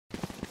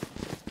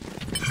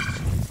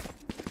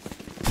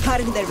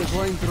Cutting their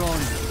going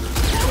drone.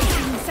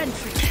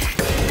 Sentry.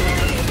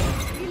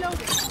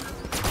 Reloading.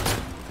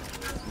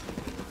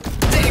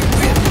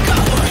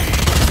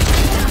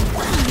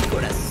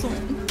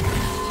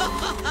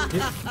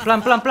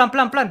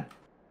 Pelan.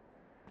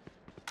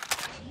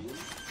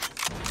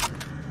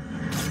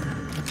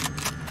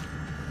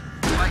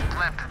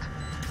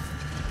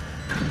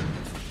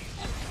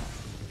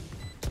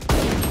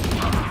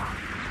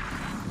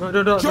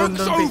 Don't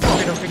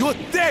pick. You're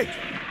dead!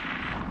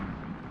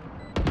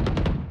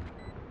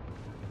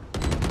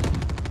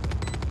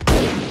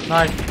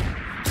 Nice.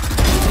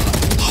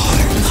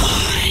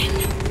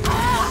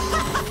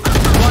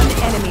 One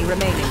enemy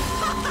remaining.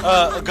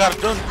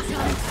 Gardon.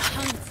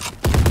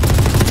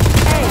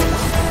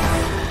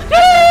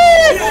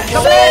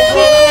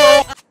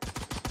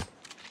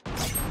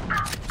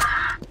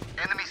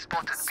 Enemy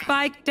spotted.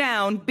 Spike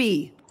down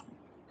B.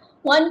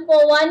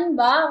 1-for-1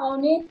 ba? Ako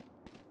ni?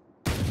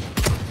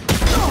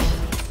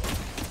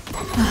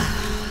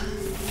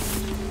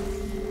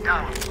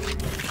 Down.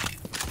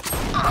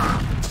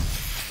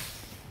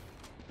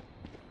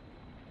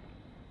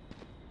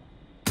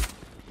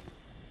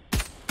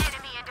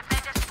 Enemy and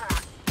defender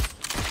spawn.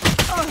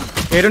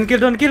 Hey, don't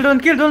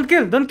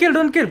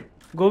kill.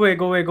 Go away.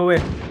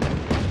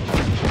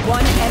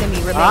 One enemy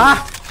remaining.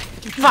 Ah!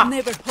 Fuck!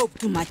 Never hope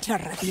to match a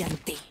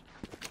radiante.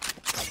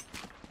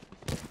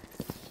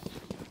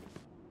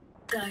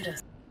 Guide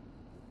us.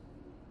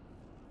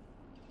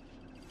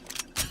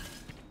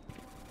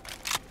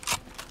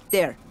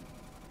 There.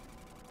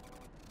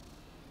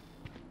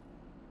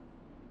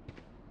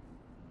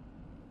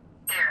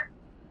 Here.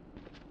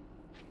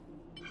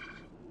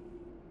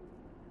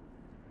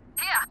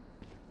 Here.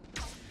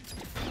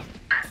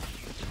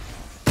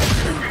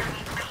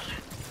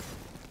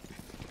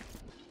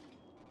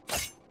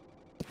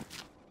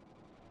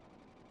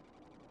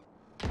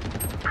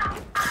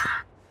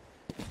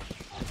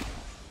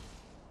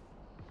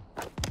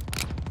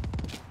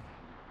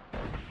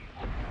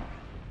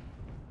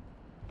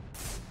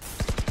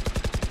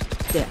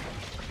 There.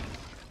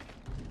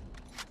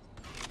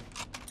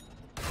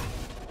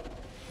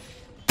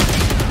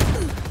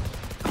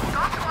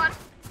 Got one.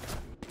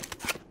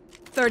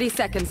 30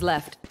 seconds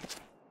left.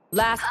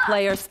 Last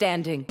player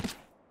standing.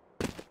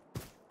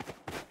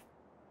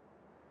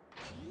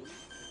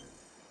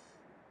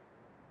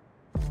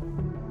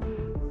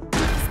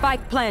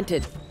 Spike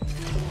planted.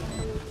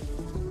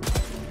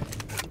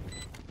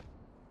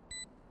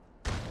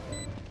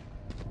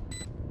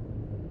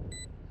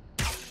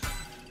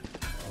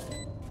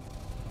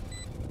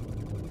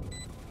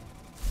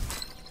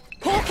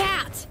 Hawk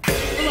out.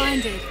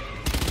 Blinded.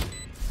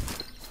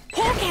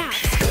 Hawk out.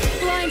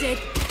 Blinded.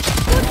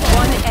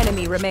 One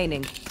enemy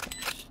remaining.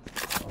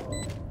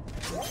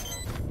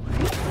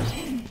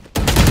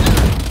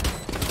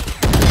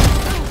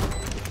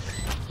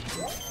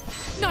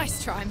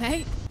 Nice try,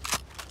 mate.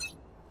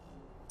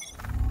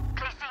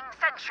 Placing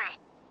sentry.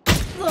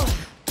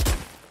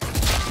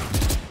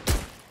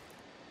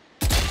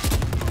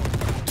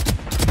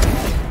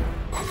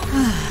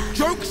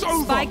 Joke's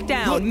over! Spike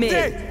down, You're mid.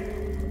 dead!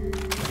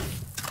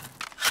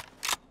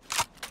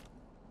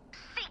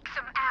 Seek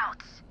them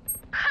out.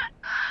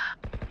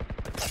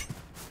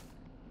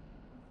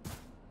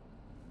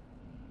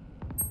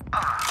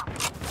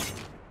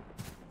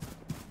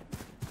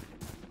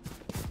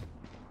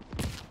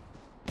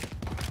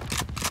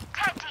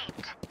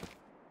 Tag-teamed.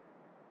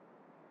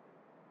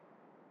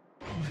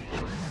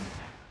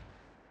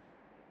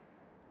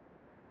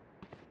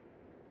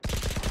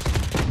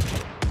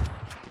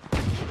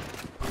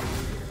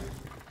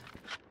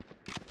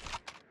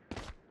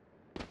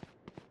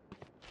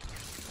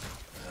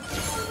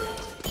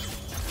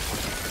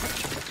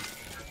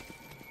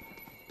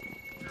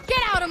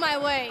 Get out of my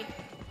way.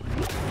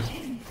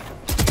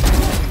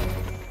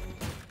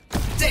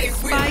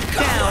 Spike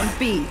down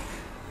B.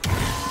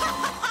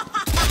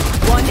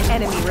 One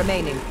enemy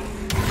remaining.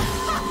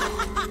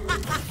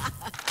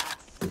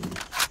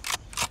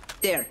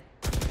 There.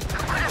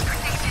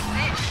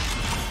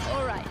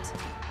 All right,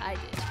 I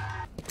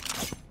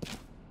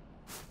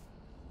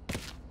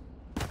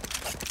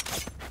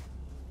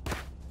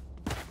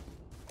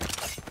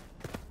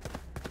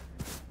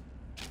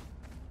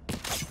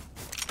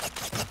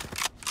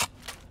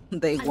did.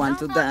 They want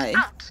to die.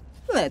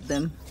 Let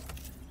them.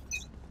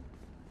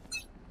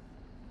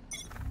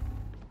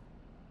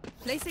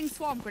 Placing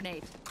swarm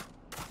grenade.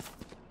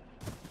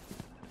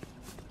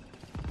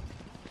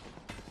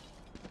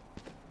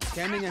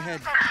 Scanning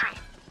ahead. Sentry.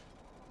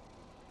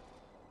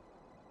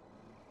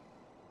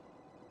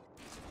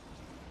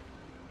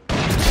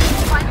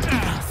 One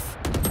dead.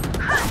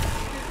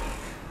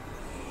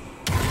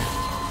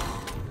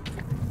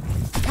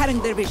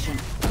 Cutting their vision.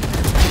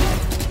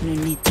 No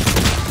need.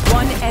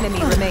 One enemy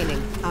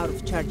remaining. Out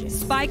of charges.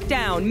 Spike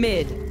down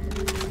mid.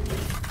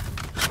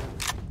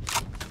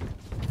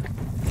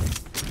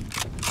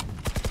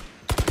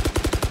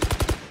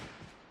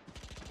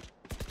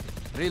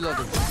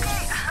 Reloading.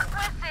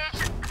 Message.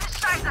 This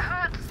shoulder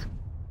hurts.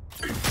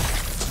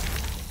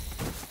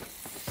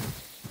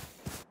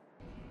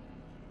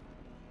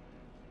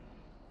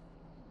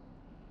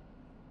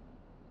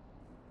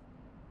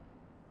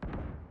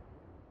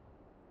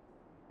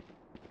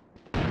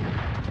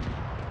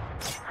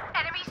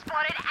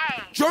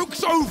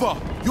 Joke's over!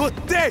 You're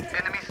dead!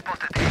 Enemy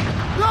spotted.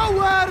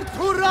 Nowhere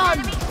to run!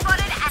 Enemy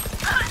spotted at...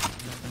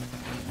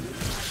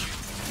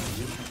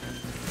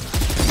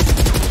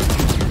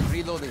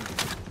 Reloading.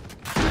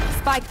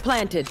 Spike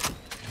planted.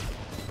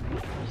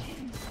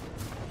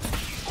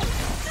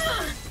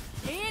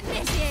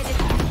 Initiated.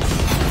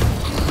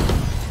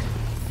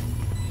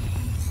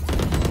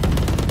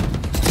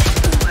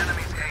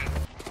 Enemy's aim.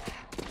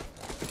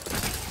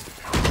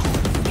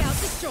 Scout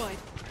destroyed.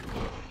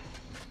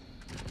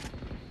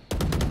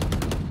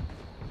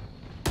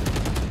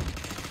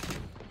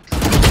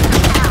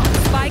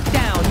 Spike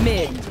down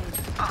mid.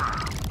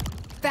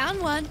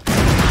 Found one.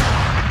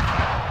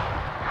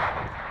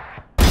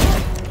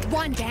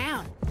 One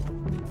down.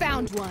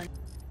 Found one.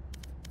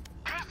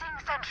 Placing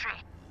sentry.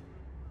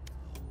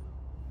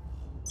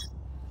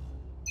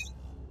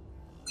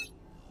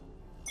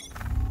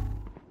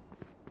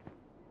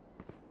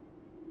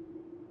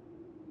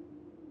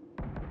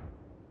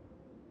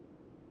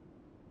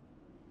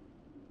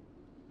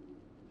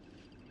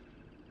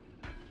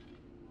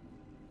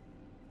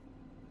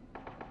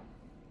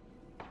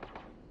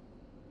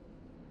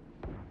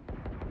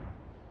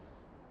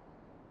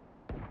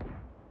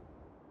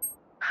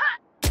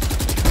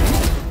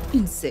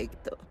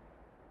 Insecto.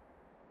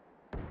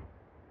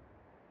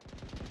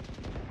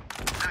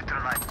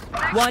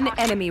 Neutralized. One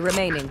enemy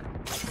remaining.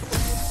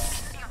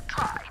 You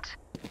tried.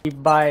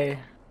 Bye.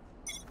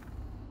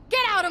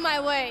 Get out of my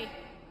way.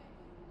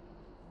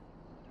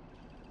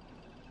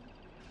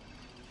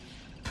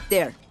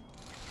 There.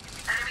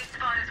 Enemy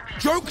spotted me.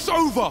 Joke's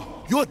over!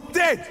 You're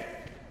dead!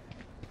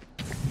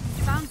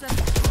 Found them.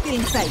 Still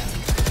in sight.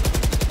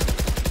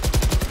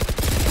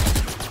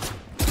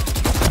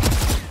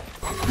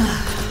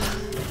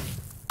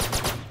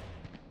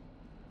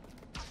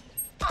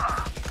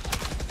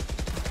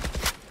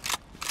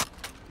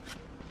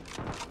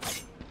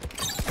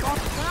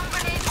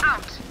 Grenade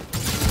out.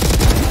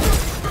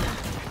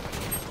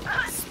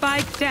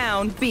 Spike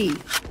down B.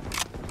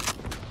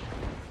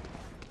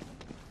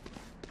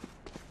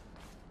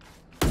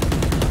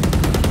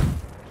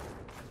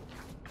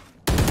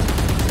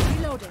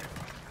 Reloading.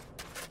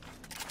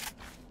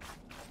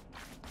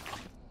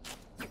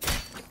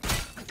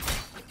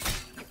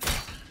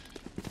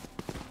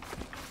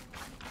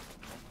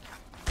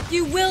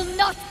 You will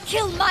not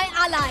kill my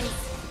allies.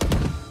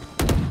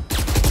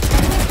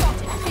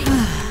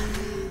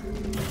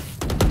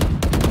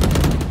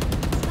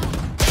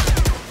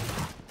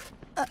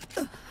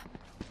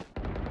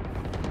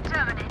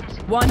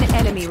 Terminated. One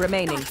enemy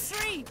remaining.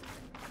 Three.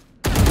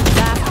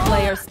 Last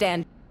player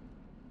stand.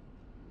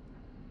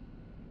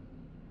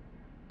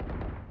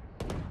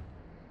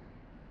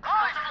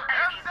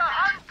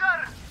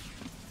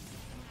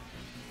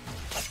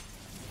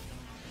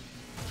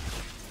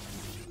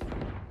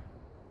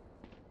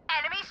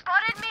 Enemy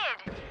spotted mid.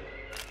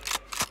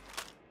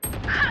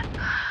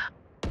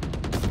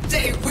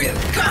 They will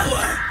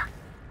cover.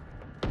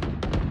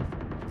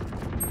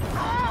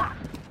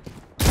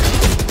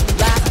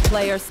 Last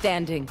player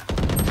standing.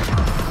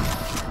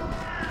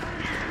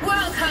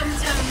 Welcome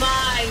to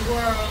my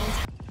world.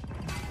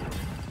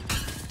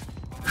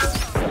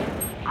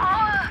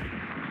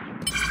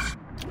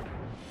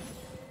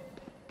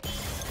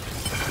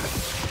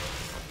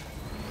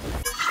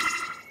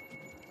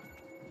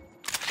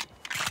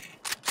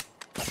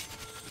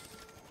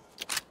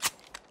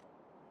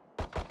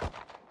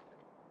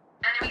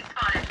 Enemy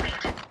spotted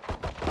mid.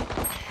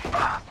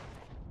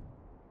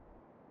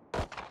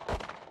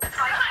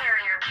 Spike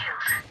carrier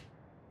killed.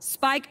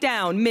 Spike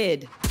down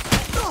mid.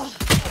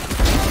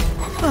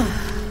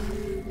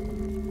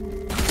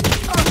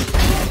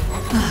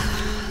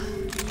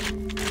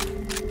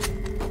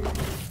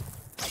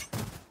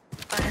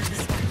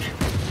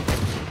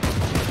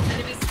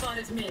 Enemy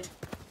spotted mid.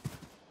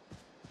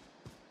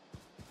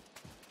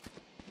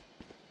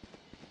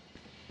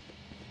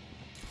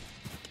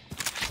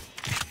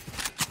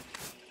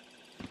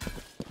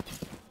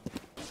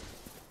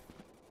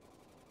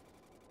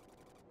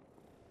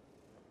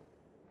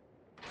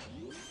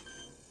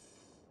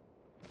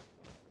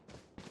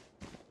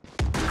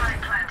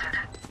 Spike planted.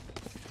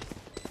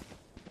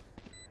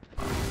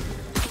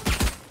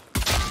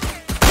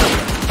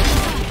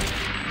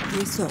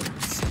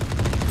 Results.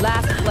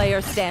 Last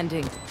player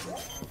standing.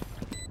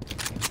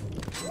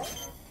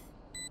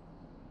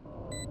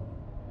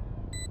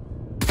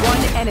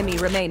 One enemy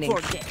remaining.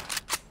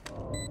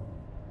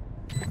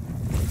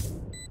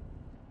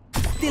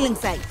 Still in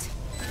sight.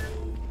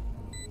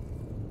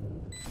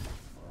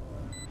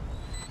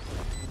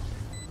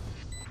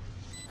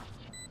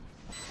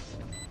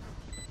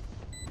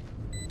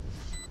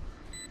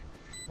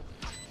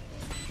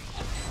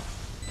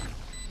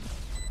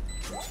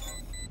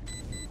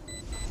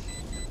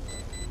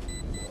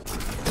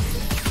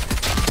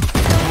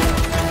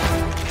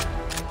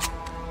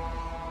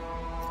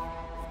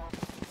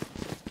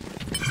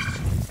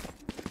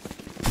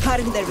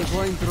 Cutting their vision.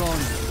 Point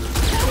drone.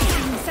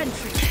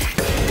 Sentry.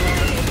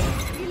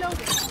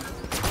 Reloading.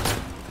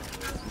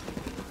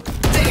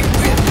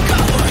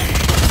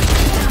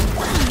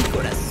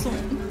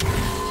 Corazón.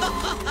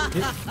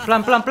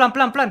 Plan, plan, plan,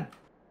 plan, plan.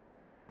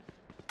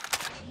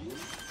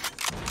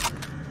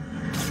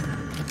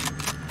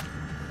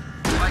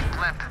 Spike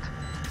planted.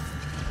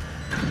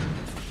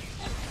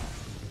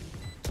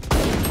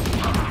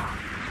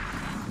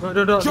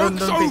 Don't Joke's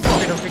pick,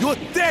 over! don't pick. You're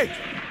dead!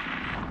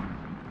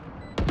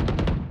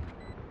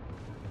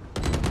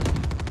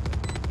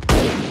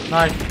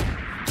 Nice.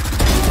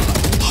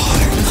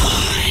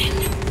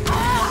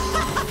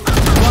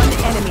 One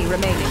enemy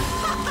remaining.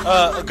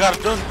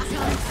 Gardon.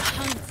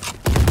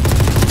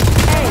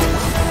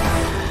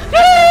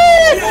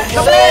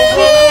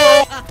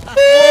 Whoa.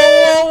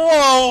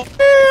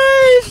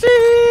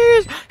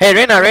 Hey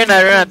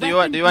Reyna, do you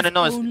want to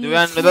know? Do you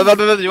want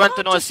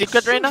to know a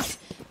secret, Reyna?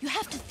 You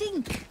have to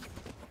think.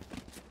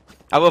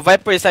 Our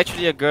Viper is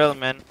actually a girl,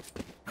 man.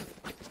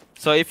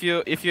 So if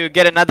you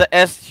get another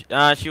S,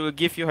 she will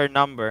give you her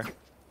number.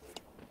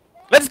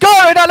 Let's go,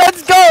 Reyna!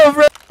 Let's go,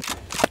 bro!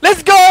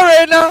 Let's go,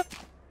 Reyna!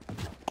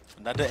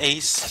 Another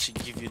ace, she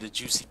give you the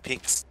juicy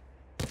picks.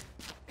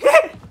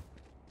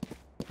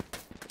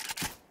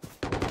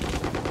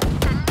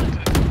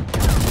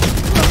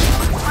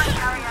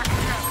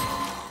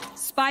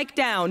 Spike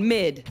down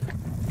mid.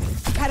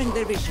 Cutting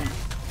their vision.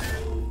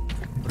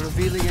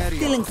 Revealing area.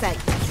 Stealing sight.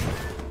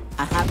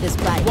 I have this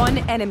spike. One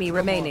enemy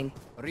remaining.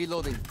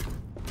 Reloading.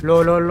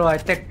 Low, I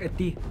take a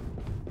T.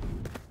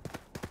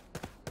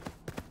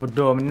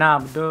 Bodoh,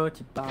 menang, bodoh,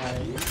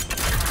 cipai.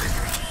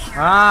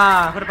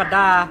 Aku dapat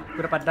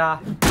dah.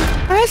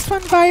 Nice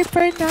one,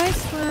 Viper.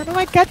 Nice one. Oh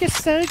my god, you're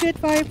so good,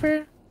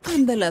 Viper.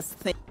 And the last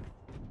thing.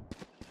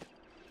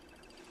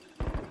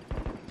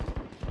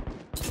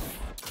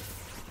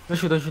 Don't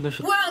shoot.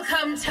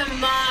 Welcome to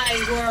my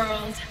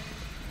world.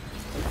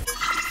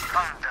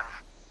 Found them.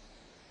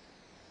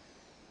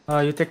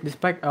 You take this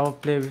spike, I will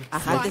play with. I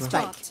have this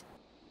spike.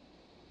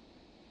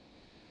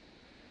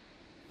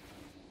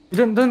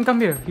 Don't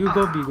come here. You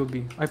go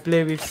B. I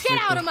play with. Get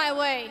out of my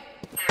way.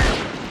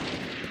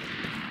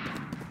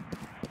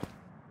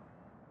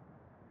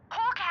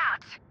 Hawk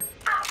out.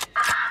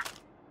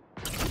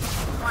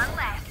 One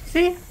less.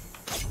 See?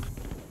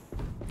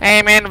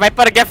 Hey man,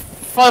 Viper get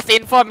false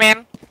info,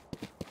 man.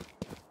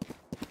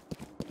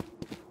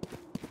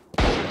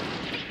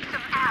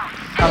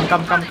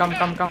 Come. Enemies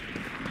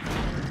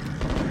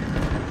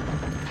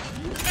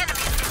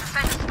in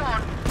center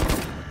spawn.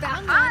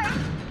 Found one.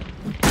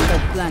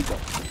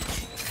 Planted.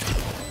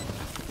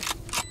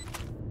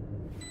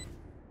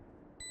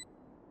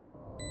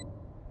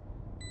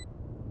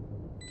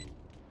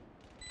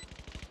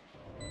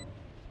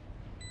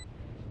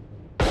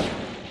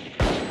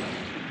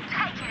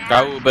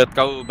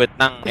 Kau bet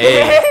nang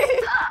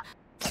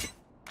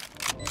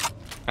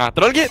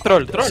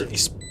troll.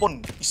 Ispon.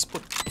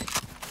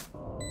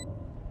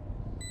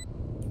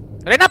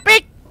 Reyna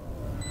pick.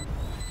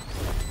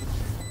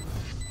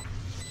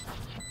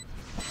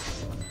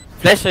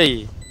 Flash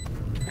ay.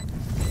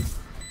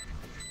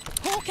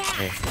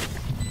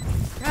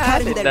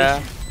 Cutting their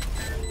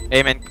vision.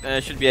 Amen.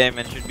 Should be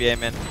amen.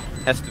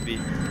 Has to be.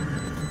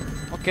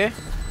 Okay.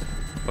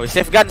 Oh,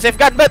 safe gun,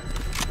 but.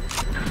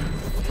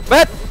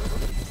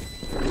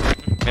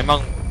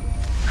 Memang.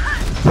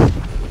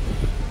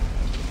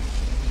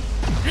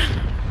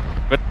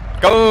 But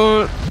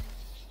kau.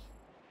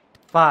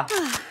 Pa.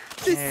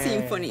 The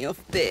symphony of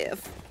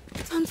death.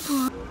 Get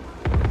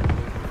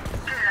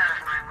out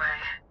of my way.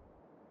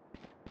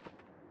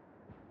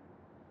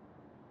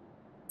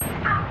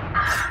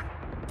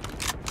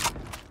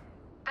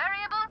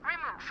 Variable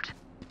removed.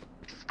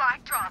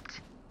 Spike dropped.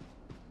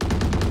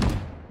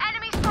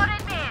 Enemy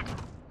spotted mid.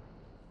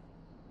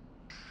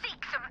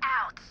 Seek them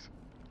out.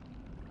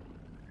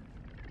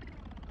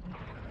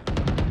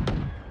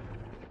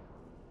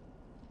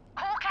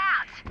 Hawk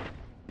out.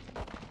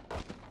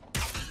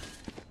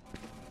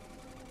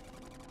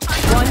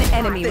 One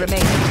enemy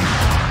remaining.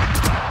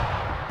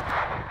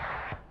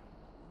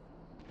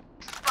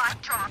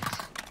 Spike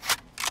dropped.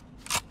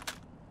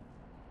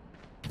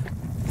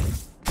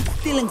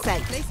 Stealing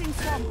sight. Placing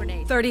swarm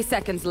grenade. 30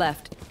 seconds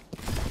left.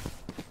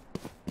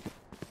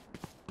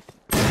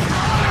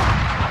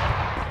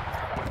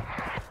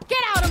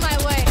 Get out of my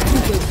way. You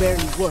were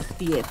barely worth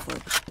the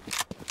effort.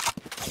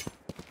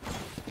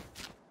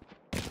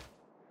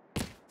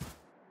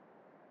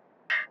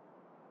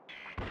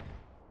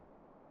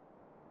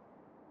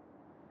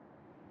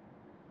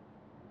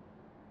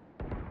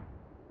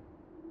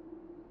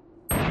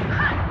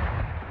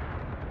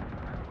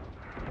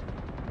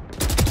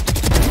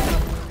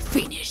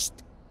 Finished.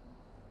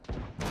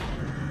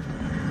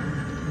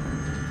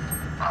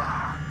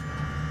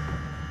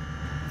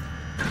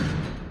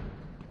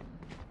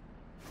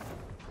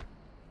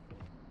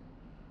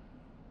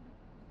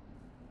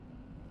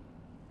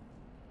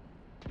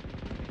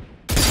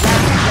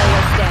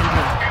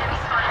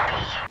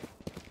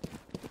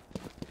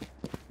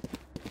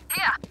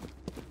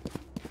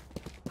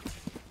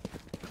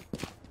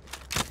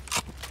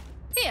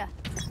 Here.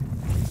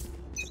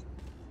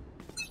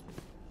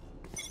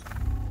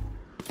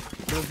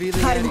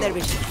 Revealing Cutting area. their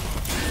vision.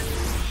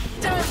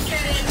 Don't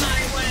get in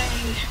my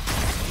way.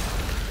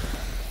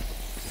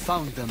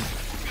 Found them.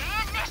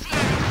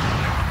 Initiated.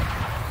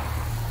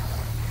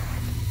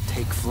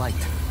 Take flight.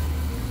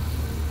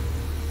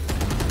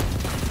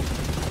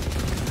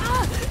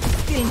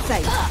 Still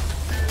inside.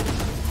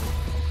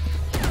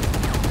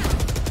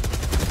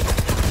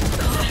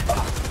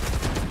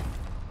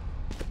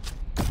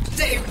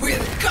 They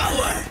will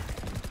cower.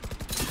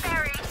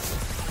 Buried.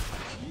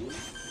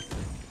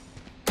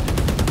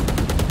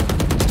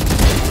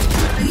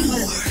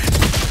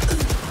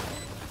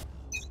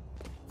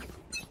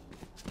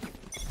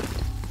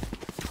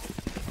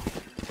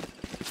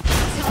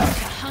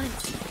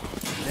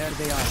 There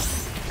they are.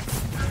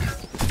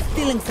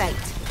 Still in sight.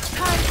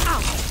 Turn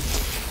out.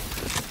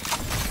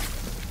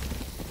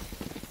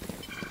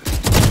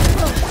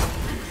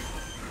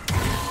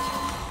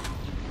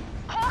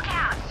 Hawk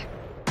out.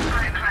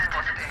 Enemy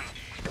spotted A.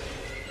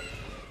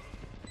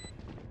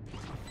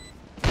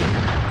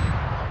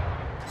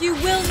 You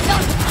will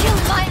not kill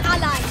my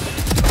ally.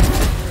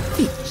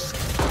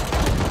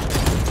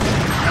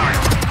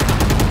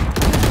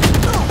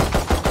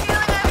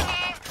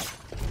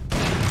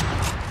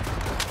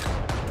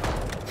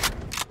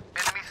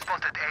 Enemy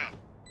spotted A.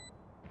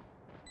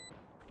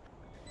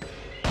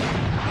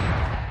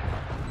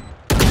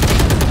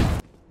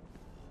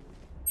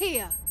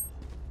 Here.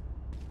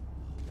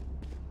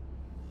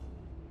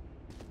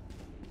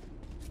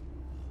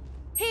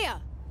 Here.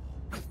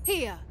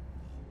 Here.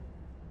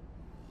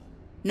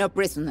 No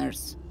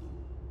prisoners.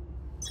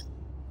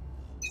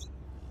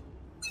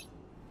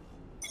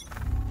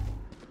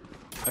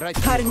 Right.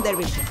 Cutting their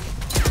vision.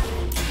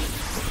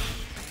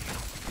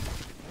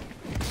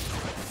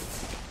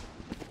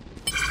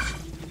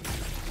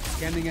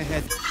 Scanning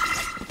ahead.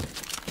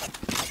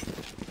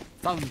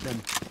 Found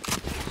them.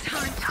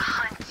 Time to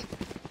hunt.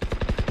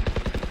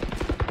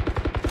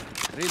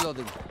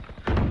 Reloading.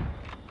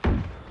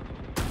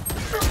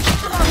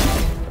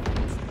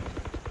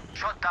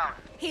 Shot down.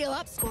 Heal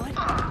up, squad.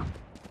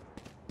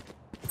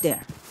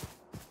 There.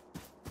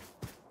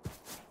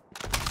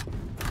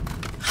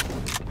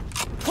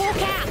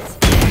 Hawk out.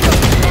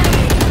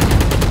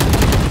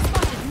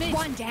 Spotted mid.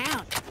 One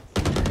down.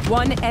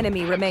 One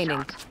enemy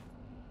remaining.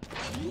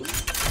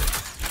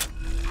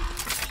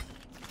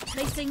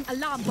 Placing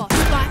alarm bot.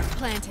 Spike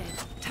planted.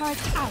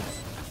 Turret out.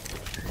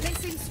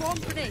 Placing swarm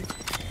grenade.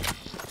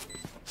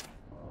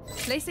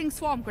 Placing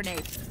swarm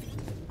grenade.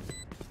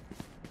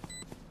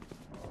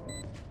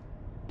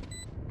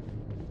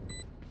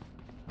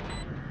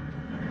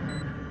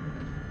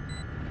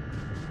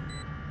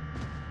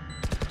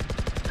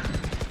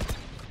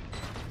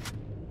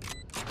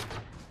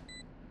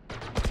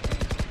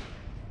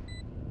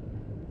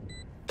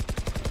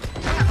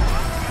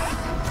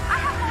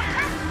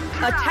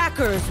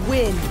 Attackers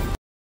win.